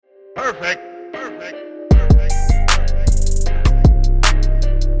Perfect.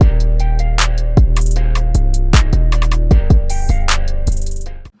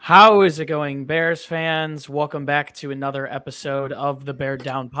 How is it going, Bears fans? Welcome back to another episode of the Bear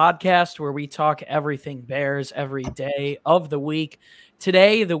Down Podcast, where we talk everything Bears every day of the week.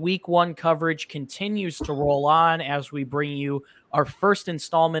 Today, the Week 1 coverage continues to roll on as we bring you our first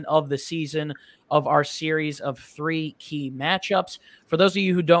installment of the season of our series of 3 key matchups. For those of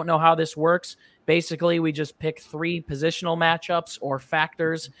you who don't know how this works, basically we just pick 3 positional matchups or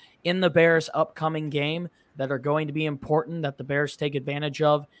factors in the Bears' upcoming game that are going to be important that the Bears take advantage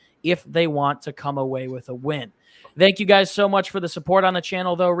of if they want to come away with a win. Thank you guys so much for the support on the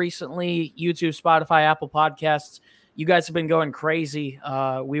channel, though, recently. YouTube, Spotify, Apple Podcasts, you guys have been going crazy.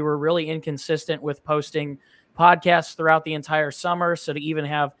 We were really inconsistent with posting podcasts throughout the entire summer, so to even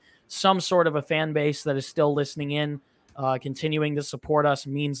have some sort of a fan base that is still listening in, continuing to support us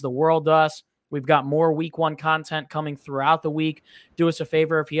means the world to us. We've got more Week 1 content coming throughout the week. Do us a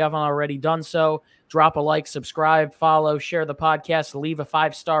favor if you haven't already done so. Drop a like, subscribe, follow, share the podcast, leave a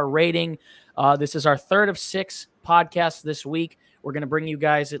 5-star rating. This is our third of 6 podcasts this week. We're going to bring you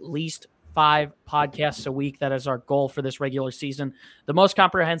guys at least 5 podcasts a week. That is our goal for this regular season. The most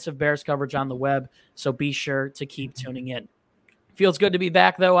comprehensive Bears coverage on the web, so be sure to keep tuning in. Feels good to be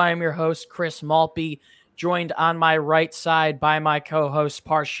back, though. I am your host, Chris Maltby, joined on my right side by my co-host,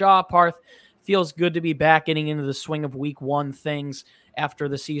 Parth Shah. Parth, feels good to be back getting into the swing of Week 1 things after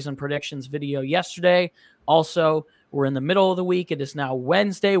the season predictions video yesterday. Also, we're in the middle of the week. It is now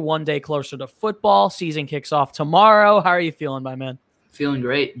Wednesday, one day closer to football. Season kicks off tomorrow. How are you feeling, my man? Feeling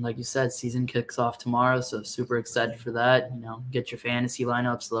great. Like you said, season kicks off tomorrow, so super excited for that. Get your fantasy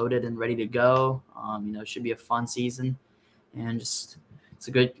lineups loaded and ready to go. It should be a fun season, and just it's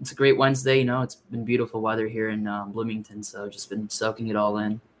a great Wednesday. It's been beautiful weather here in Bloomington, so just been soaking it all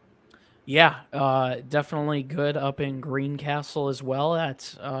in. Yeah, definitely good up in Greencastle as well at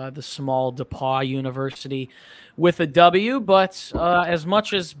the small DePauw University with a W. But as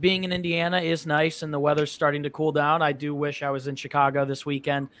much as being in Indiana is nice and the weather's starting to cool down, I do wish I was in Chicago this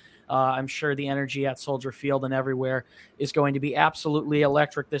weekend. I'm sure the energy at Soldier Field and everywhere is going to be absolutely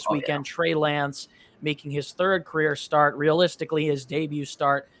electric this weekend. Yeah. Trey Lance making his 3rd career start, realistically his debut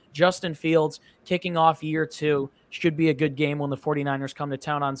start. Justin Fields kicking off year 2. Should be a good game when the 49ers come to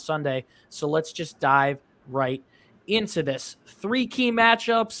town on Sunday. So let's just dive right into this. 3 key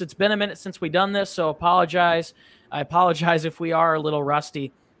matchups. It's been a minute since we've done this, so I apologize if we are a little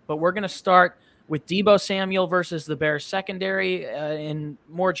rusty. But we're going to start with Deebo Samuel versus the Bears secondary, and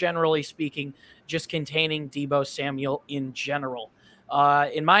more generally speaking, just containing Deebo Samuel in general.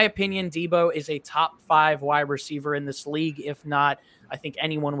 In my opinion, Deebo is a top 5 wide receiver in this league. If not, I think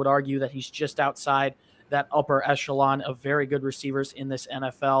anyone would argue that he's just outside that upper echelon of very good receivers in this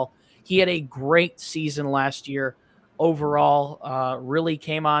NFL. He had a great season last year overall, really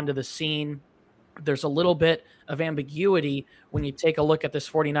came onto the scene. There's a little bit of ambiguity when you take a look at this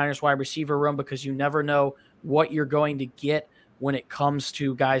 49ers wide receiver room because you never know what you're going to get when it comes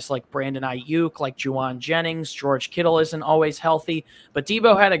to guys like Brandon Ayuk, like Juwan Jennings. George Kittle isn't always healthy, but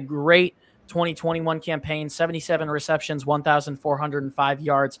Deebo had a great 2021 campaign, 77 receptions, 1,405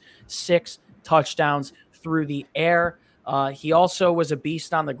 yards, 6 touchdowns through the air. He also was a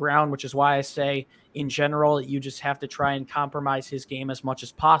beast on the ground, which is why I say in general, you just have to try and compromise his game as much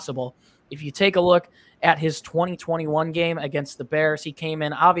as possible. If you take a look at his 2021 game against the Bears, he came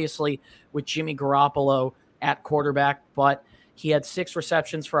in obviously with Jimmy Garoppolo at quarterback, but he had 6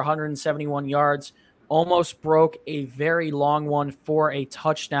 receptions for 171 yards, almost broke a very long one for a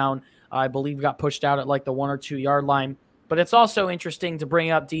touchdown. I believe got pushed out at like the 1 or 2 yard line. But it's also interesting to bring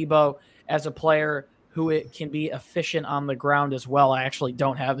up Deebo as a player who it can be efficient on the ground as well. I actually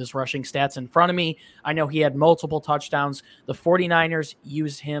don't have his rushing stats in front of me. I know he had multiple touchdowns. The 49ers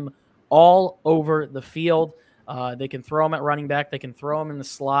use him all over the field. They can throw him at running back. They can throw him in the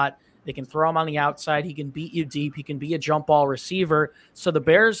slot. They can throw him on the outside. He can beat you deep. He can be a jump ball receiver. So the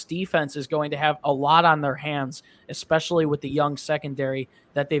Bears defense is going to have a lot on their hands, especially with the young secondary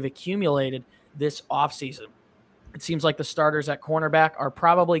that they've accumulated this offseason. It seems like the starters at cornerback are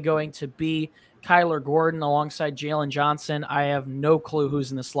probably going to be Kyler Gordon alongside Jalen Johnson. I have no clue who's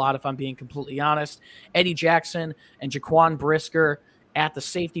in the slot, if I'm being completely honest. Eddie Jackson and Jaquan Brisker at the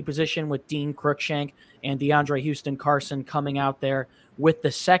safety position with Dean Cruikshank and DeAndre Houston Carson coming out there with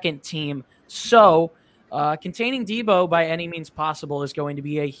the second team. So containing Deebo by any means possible is going to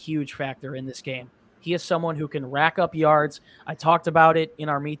be a huge factor in this game. He is someone who can rack up yards. I talked about it in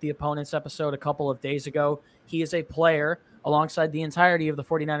our Meet the Opponents episode a couple of days ago. He is a player alongside the entirety of the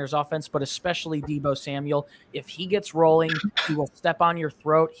 49ers offense, but especially Deebo Samuel. If he gets rolling, he will step on your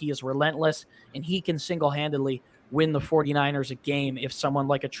throat. He is relentless, and he can single-handedly win the 49ers a game if someone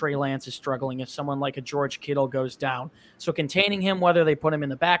like a Trey Lance is struggling, if someone like a George Kittle goes down. So containing him, whether they put him in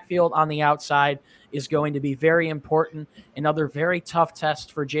the backfield, on the outside, is going to be very important. Another very tough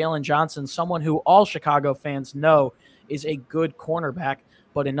test for Jalen Johnson, someone who all Chicago fans know is a good cornerback,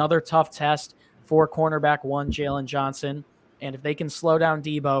 but another tough test for cornerback one, Jalen Johnson. And if they can slow down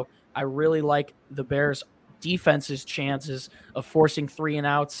Deebo, I really like the Bears' defense's chances of forcing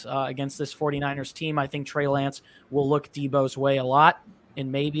 3-and-outs against this 49ers team. I think Trey Lance will look Deebo's way a lot,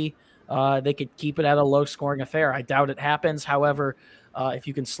 and maybe they could keep it at a low-scoring affair. I doubt it happens. However, if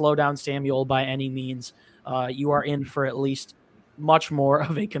you can slow down Samuel by any means, you are in for at least much more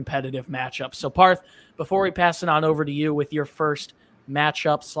of a competitive matchup. So, Parth, before we pass it on over to you with your first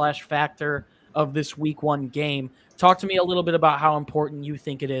matchup/factor of this Week 1 game, talk to me a little bit about how important you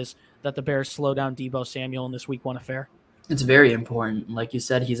think it is that the Bears slow down Deebo Samuel in this Week 1 affair. It's very important. Like you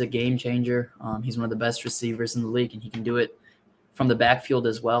said, he's a game changer. He's one of the best receivers in the league, and he can do it from the backfield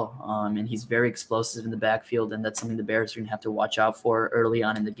as well. And he's very explosive in the backfield, and that's something the Bears are going to have to watch out for early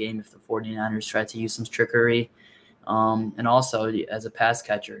on in the game if the 49ers try to use some trickery. And also, as a pass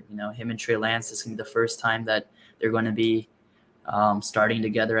catcher, him and Trey Lance, is going to be the first time that they're going to be starting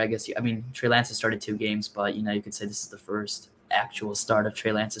together, I guess. I mean, Trey Lance has started 2 games, but, you could say this is the first actual start of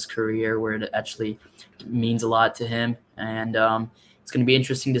Trey Lance's career where it actually means a lot to him. And it's going to be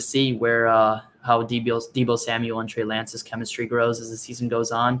interesting to see where how Deebo Samuel and Trey Lance's chemistry grows as the season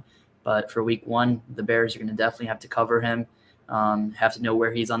goes on. But for Week 1, the Bears are going to definitely have to cover him, have to know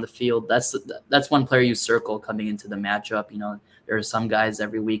where he's on the field. That's one player you circle coming into the matchup. There are some guys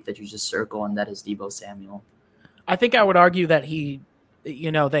every week that you just circle, and that is Deebo Samuel. I think I would argue that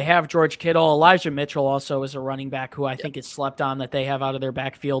they have George Kittle. Elijah Mitchell also is a running back who I think is slept on that they have out of their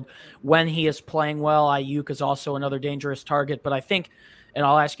backfield when he is playing well. Ayuk is also another dangerous target. But I think, and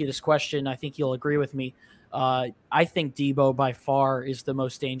I'll ask you this question, I think you'll agree with me. I think Deebo by far is the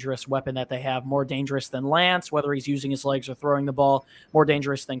most dangerous weapon that they have, more dangerous than Lance, whether he's using his legs or throwing the ball, more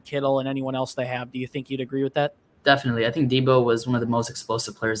dangerous than Kittle and anyone else they have. Do you think you'd agree with that? Definitely. I think Deebo was one of the most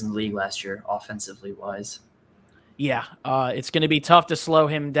explosive players in the league last year, offensively wise. Yeah, it's going to be tough to slow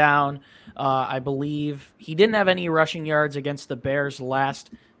him down. I believe he didn't have any rushing yards against the Bears last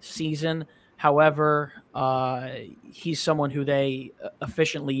season. However, he's someone who they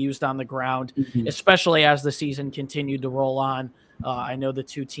efficiently used on the ground, especially as the season continued to roll on. I know the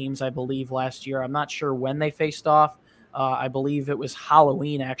 2 teams, I believe, last year, I'm not sure when they faced off. I believe it was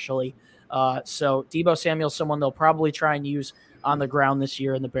Halloween, actually. So Deebo Samuel, someone they'll probably try and use on the ground this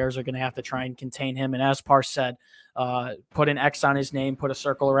year, and the Bears are going to have to try and contain him. And as Parth said, put an X on his name, put a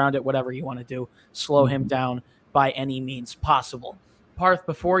circle around it, whatever you want to do, slow him down by any means possible. Parth,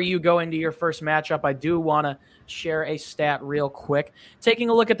 before you go into your first matchup, I do want to share a stat real quick. Taking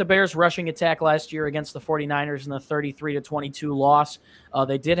a look at the Bears' rushing attack last year against the 49ers in the 33-22 loss,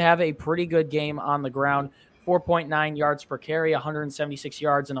 they did have a pretty good game on the ground. 4.9 yards per carry, 176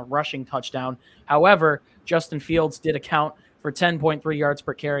 yards, and a rushing touchdown. However, Justin Fields did account for 10.3 yards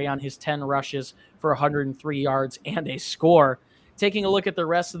per carry on his 10 rushes for 103 yards and a score. Taking a look at the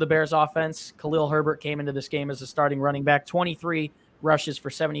rest of the Bears offense, Khalil Herbert came into this game as a starting running back, 23 rushes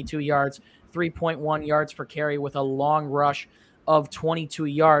for 72 yards, 3.1 yards per carry with a long rush of 22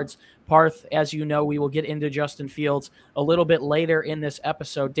 yards. Parth, as you know, we will get into Justin Fields a little bit later in this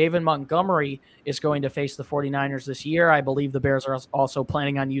episode. David Montgomery is going to face the 49ers this year. I believe the Bears are also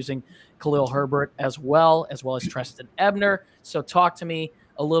planning on using Khalil Herbert as well as Treston Ebner. So talk to me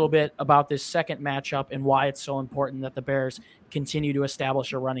a little bit about this second matchup and why it's so important that the Bears continue to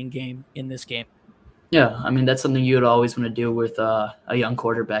establish a running game in this game. Yeah, I mean, that's something you would always want to do with a young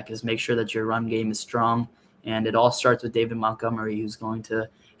quarterback is make sure that your run game is strong. And it all starts with David Montgomery, who's going to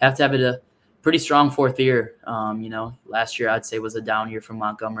have a pretty strong 4th year. Last year I'd say was a down year for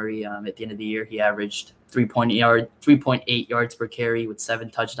Montgomery. At the end of the year, he averaged 3.8 yards per carry with 7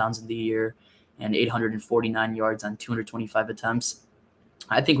 touchdowns in the year and 849 yards on 225 attempts.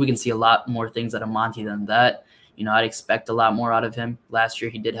 I think we can see a lot more things out of Monty than that. I'd expect a lot more out of him. Last year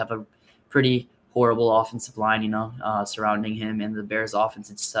he did have a pretty horrible offensive line, surrounding him, and the Bears offense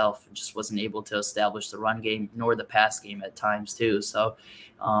itself just wasn't able to establish the run game nor the pass game at times too. So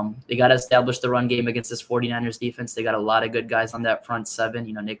they got to establish the run game against this 49ers defense. They got a lot of good guys on that front 7,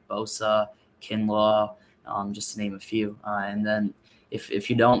 Nick Bosa, Kinlaw, just to name a few. And then if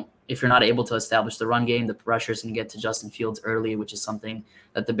you're not able to establish the run game, the pressure's going to get to Justin Fields early, which is something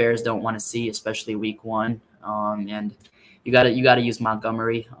that the Bears don't want to see, especially Week 1. And you got to use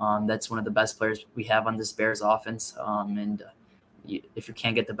Montgomery. That's one of the best players we have on this Bears offense. If you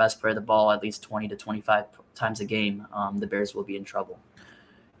can't get the best player of the ball at least 20 to 25 times a game, the Bears will be in trouble.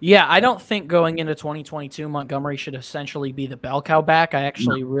 Yeah, I don't think going into 2022, Montgomery should essentially be the bell cow back. I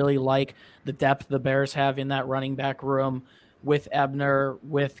actually really like the depth the Bears have in that running back room with Ebner,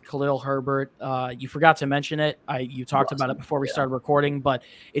 with Khalil Herbert. You forgot to mention it. You talked about it before we started recording, but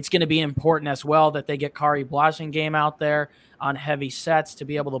it's going to be important as well that they get Kari Blasingame out there on heavy sets to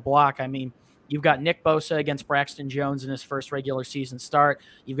be able to block. I mean, you've got Nick Bosa against Braxton Jones in his first regular season start.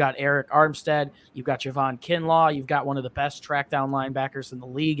 You've got Eric Armstead. You've got Javon Kinlaw. You've got one of the best track down linebackers in the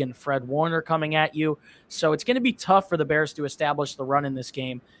league and Fred Warner coming at you. So it's going to be tough for the Bears to establish the run in this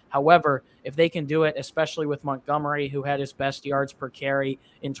game. However, if they can do it, especially with Montgomery, who had his best yards per carry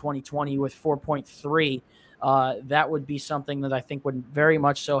in 2020 with 4.3, that would be something that I think would very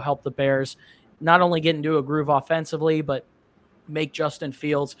much so help the Bears not only get into a groove offensively, but make Justin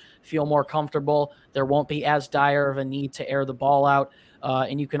Fields feel more comfortable. There won't be as dire of a need to air the ball out.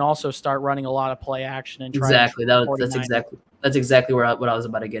 And you can also start running a lot of play action and try exactly. That's exactly what I was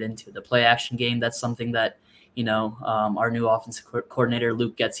about to get into. The play action game. That's something that our new offensive coordinator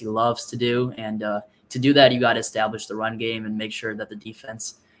Luke Getsy loves to do. And to do that, you got to establish the run game and make sure that the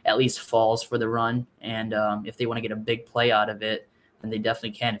defense at least falls for the run. And if they want to get a big play out of it, then they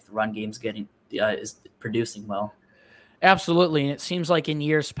definitely can if the run game's is producing well. Absolutely. And it seems like in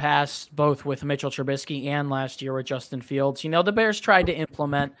years past, both with Mitchell Trubisky and last year with Justin Fields, the Bears tried to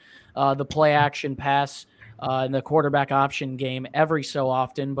implement the play action pass in the quarterback option game every so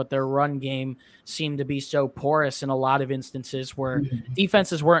often, but their run game seemed to be so porous in a lot of instances where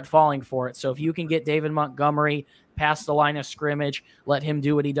defenses weren't falling for it. So if you can get David Montgomery past the line of scrimmage, let him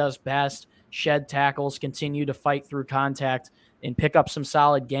do what he does best, shed tackles, continue to fight through contact, and pick up some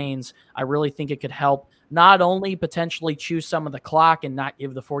solid gains, I really think it could help not only potentially choose some of the clock and not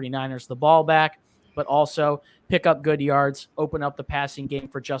give the 49ers the ball back, but also pick up good yards, open up the passing game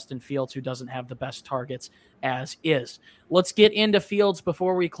for Justin Fields, who doesn't have the best targets as is. Let's get into Fields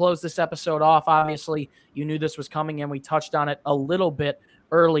before we close this episode off. Obviously, you knew this was coming, and we touched on it a little bit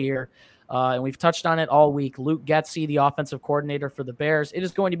earlier, and we've touched on it all week. Luke Getsy, the offensive coordinator for the Bears, it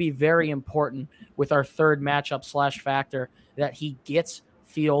is going to be very important with our third matchup / factor that he gets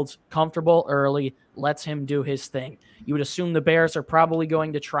Fields comfortable early, lets him do his thing. You would assume the Bears are probably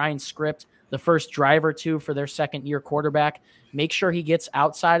going to try and script the first drive or two for their second-year quarterback. Make sure he gets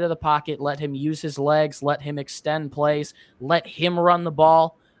outside of the pocket, let him use his legs, let him extend plays, let him run the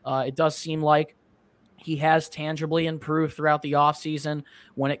ball. It does seem like he has tangibly improved throughout the offseason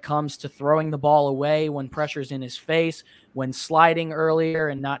when it comes to throwing the ball away, when pressure's in his face, when sliding earlier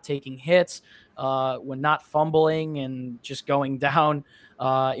and not taking hits, when not fumbling and just going down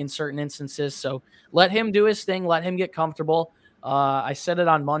in certain instances. So let him do his thing. Let him get comfortable. I said it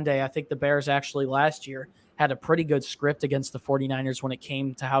on Monday. I think the Bears actually last year had a pretty good script against the 49ers when it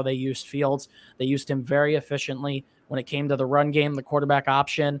came to how they used Fields. They used him very efficiently when it came to the run game, the quarterback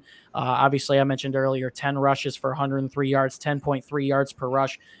option. Obviously, I mentioned earlier, 10 rushes for 103 yards, 10.3 yards per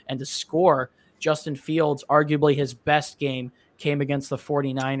rush. And to score, Justin Fields, arguably his best game, came against the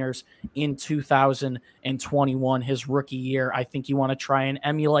 49ers in 2021, his rookie year. I think you want to try and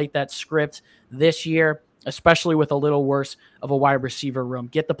emulate that script this year, especially with a little worse of a wide receiver room.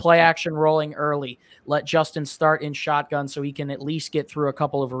 Get the play action rolling early. Let Justin start in shotgun so he can at least get through a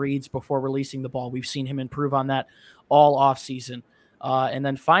couple of reads before releasing the ball. We've seen him improve on that all offseason. And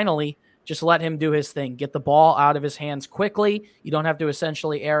then finally, just let him do his thing. Get the ball out of his hands quickly. You don't have to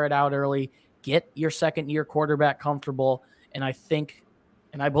essentially air it out early. Get your second-year quarterback comfortable. And I think,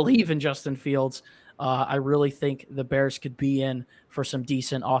 and I believe in Justin Fields. I really think the Bears could be in for some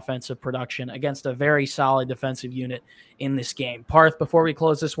decent offensive production against a very solid defensive unit in this game. Parth, before we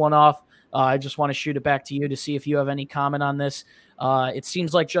close this one off, I just want to shoot it back to you to see if you have any comment on this. It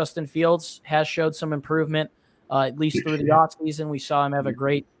seems like Justin Fields has showed some improvement, at least through the offseason. We saw him have a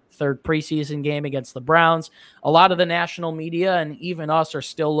great third preseason game against the Browns. A lot of the national media and even us are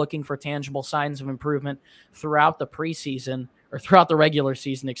still looking for tangible signs of improvement throughout the preseason, or throughout the regular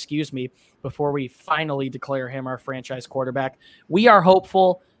season, before we finally declare him our franchise quarterback. We are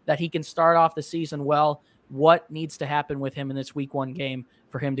hopeful that he can start off the season well. What needs to happen with him in this week 1 game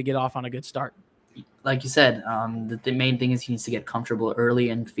for him to get off on a good start? Like you said, the main thing is he needs to get comfortable early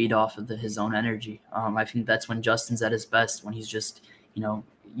and feed off of his own energy. I think that's when Justin's at his best, when he's just,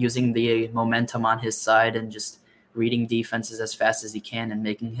 using the momentum on his side and just reading defenses as fast as he can and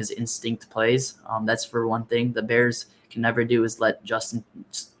making his instinct plays. That's for one thing. The Bears can never do is let Justin's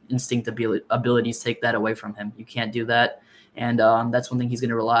instinct abilities take that away from him. You can't do that. And that's one thing he's going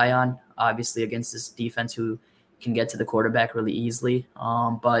to rely on, obviously, against this defense who can get to the quarterback really easily.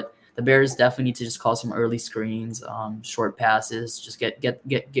 But the Bears definitely need to just call some early screens, short passes, just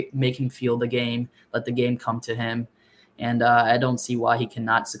make him feel the game, let the game come to him. And I don't see why he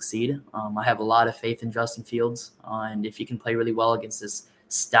cannot succeed. I have a lot of faith in Justin Fields. And if he can play really well against this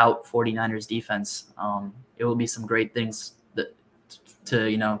stout 49ers defense, it will be some great things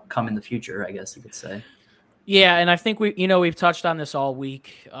to come in the future, I guess you could say. Yeah, and I think we've touched on this all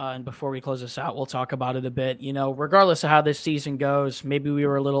week, and before we close this out, we'll talk about it a bit. Regardless of how this season goes, maybe we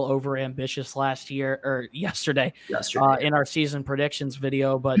were a little over ambitious yesterday in our season predictions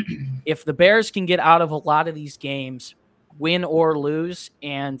video. But if the Bears can get out of a lot of these games, win or lose,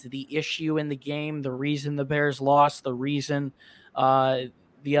 and the issue in the game, the reason the Bears lost, the reason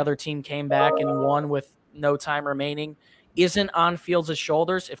the other team came back and won with no time remaining, isn't on Fields'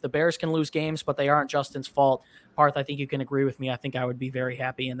 shoulders. If the Bears can lose games, but they aren't Justin's fault, Parth, I think you can agree with me. I think I would be very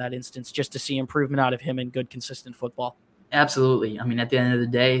happy in that instance just to see improvement out of him in good, consistent football. Absolutely. I mean, at the end of the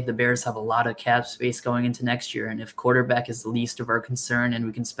day, the Bears have a lot of cap space going into next year. And if quarterback is the least of our concern and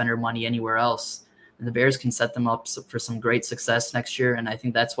we can spend our money anywhere else, then the Bears can set them up for some great success next year. And I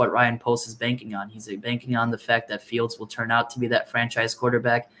think that's what Ryan Poles is banking on. He's banking on the fact that Fields will turn out to be that franchise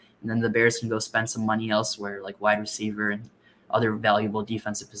quarterback. And then the Bears can go spend some money elsewhere, like wide receiver and other valuable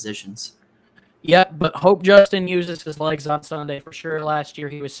defensive positions. Yeah, but hope Justin uses his legs on Sunday for sure. Last year,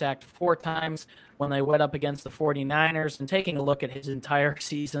 he was sacked 4 times when they went up against the 49ers. And taking a look at his entire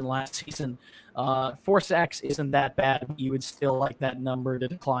season last season, 4 sacks isn't that bad. You would still like that number to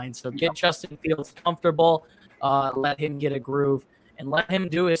decline. So get Justin Fields comfortable, let him get a groove, and let him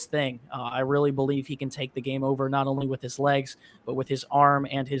do his thing. I really believe he can take the game over not only with his legs, but with his arm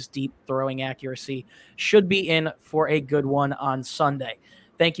and his deep throwing accuracy. Should be in for a good one on Sunday.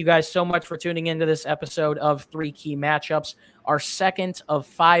 Thank you guys so much for tuning into this episode of 3 Key Matchups, our second of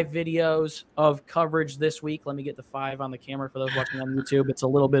 5 videos of coverage this week. Let me get the 5 on the camera for those watching on YouTube. It's a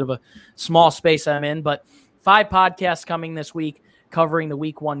little bit of a small space I'm in, but 5 podcasts coming this week covering the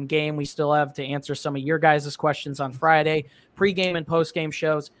week 1 game. We still have to answer some of your guys' questions on Friday. Pre-game and post-game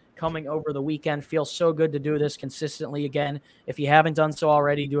shows coming over the weekend. Feels so good to do this consistently again. If you haven't done so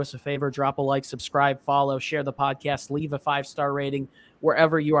already, do us a favor, drop a like, subscribe, follow, share the podcast, leave a 5-star rating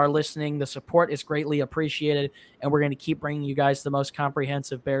wherever you are listening. The support is greatly appreciated, and we're going to keep bringing you guys the most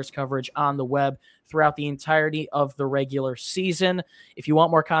comprehensive Bears coverage on the web throughout the entirety of the regular season. If you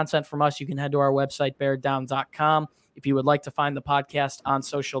want more content from us, you can head to our website, beardown.com. If you would like to find the podcast on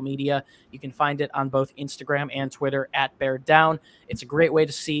social media, you can find it on both Instagram and Twitter at Bear Down. It's a great way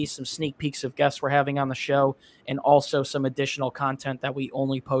to see some sneak peeks of guests we're having on the show and also some additional content that we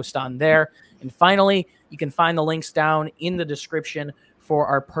only post on there. And finally, you can find the links down in the description for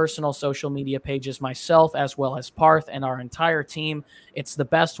our personal social media pages, myself as well as Parth and our entire team. It's the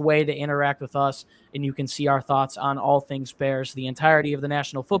best way to interact with us, and you can see our thoughts on all things Bears, the entirety of the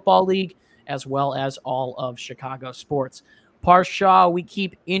National Football League, as well as all of Chicago sports. Parth Shah, we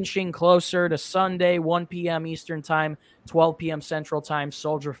keep inching closer to Sunday, 1 p.m. Eastern Time, 12 p.m. Central Time.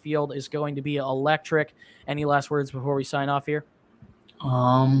 Soldier Field is going to be electric. Any last words before we sign off here?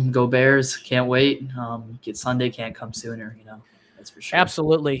 Go Bears. Can't wait. Sunday can't come sooner, That's for sure.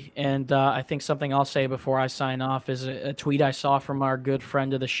 Absolutely. And I think something I'll say before I sign off is a tweet I saw from our good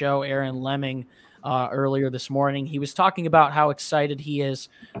friend of the show, Aaron Lemming, earlier this morning. He was talking about how excited he is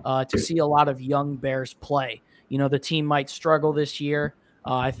to see a lot of young Bears play. The team might struggle this year.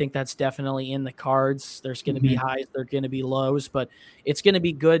 I think that's definitely in the cards. There's going to be highs, there's going to be lows, but it's going to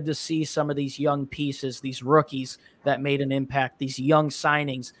be good to see some of these young pieces, these rookies that made an impact, these young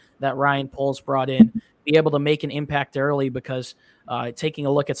signings that Ryan Poles brought in, be able to make an impact early because taking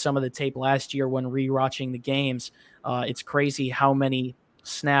a look at some of the tape last year when rewatching the games, it's crazy how many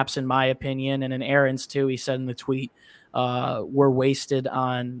snaps, in my opinion, and in Aaron's too, he said in the tweet, were wasted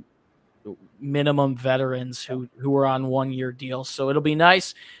on minimum veterans who were on 1-year deals. So it'll be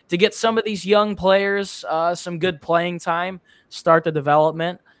nice to get some of these young players some good playing time, start the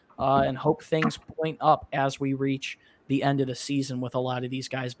development, and hope things point up as we reach the end of the season with a lot of these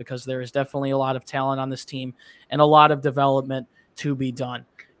guys, because there is definitely a lot of talent on this team and a lot of development to be done.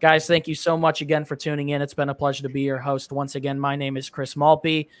 Guys, thank you so much again for tuning in. It's been a pleasure to be your host. Once again, my name is Chris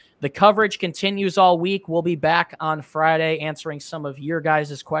Maltby. The coverage continues all week. We'll be back on Friday answering some of your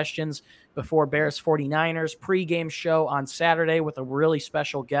guys' questions before Bears 49ers pregame show on Saturday with a really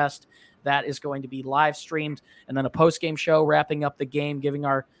special guest that is going to be live streamed, and then a postgame show wrapping up the game, giving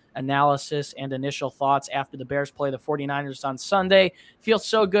our analysis and initial thoughts after the Bears play the 49ers on Sunday. Feels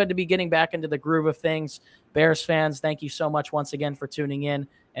so good to be getting back into the groove of things. Bears fans, thank you so much once again for tuning in.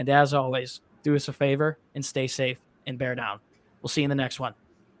 And as always, do us a favor and stay safe and bear down. We'll see you in the next one.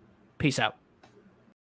 Peace out.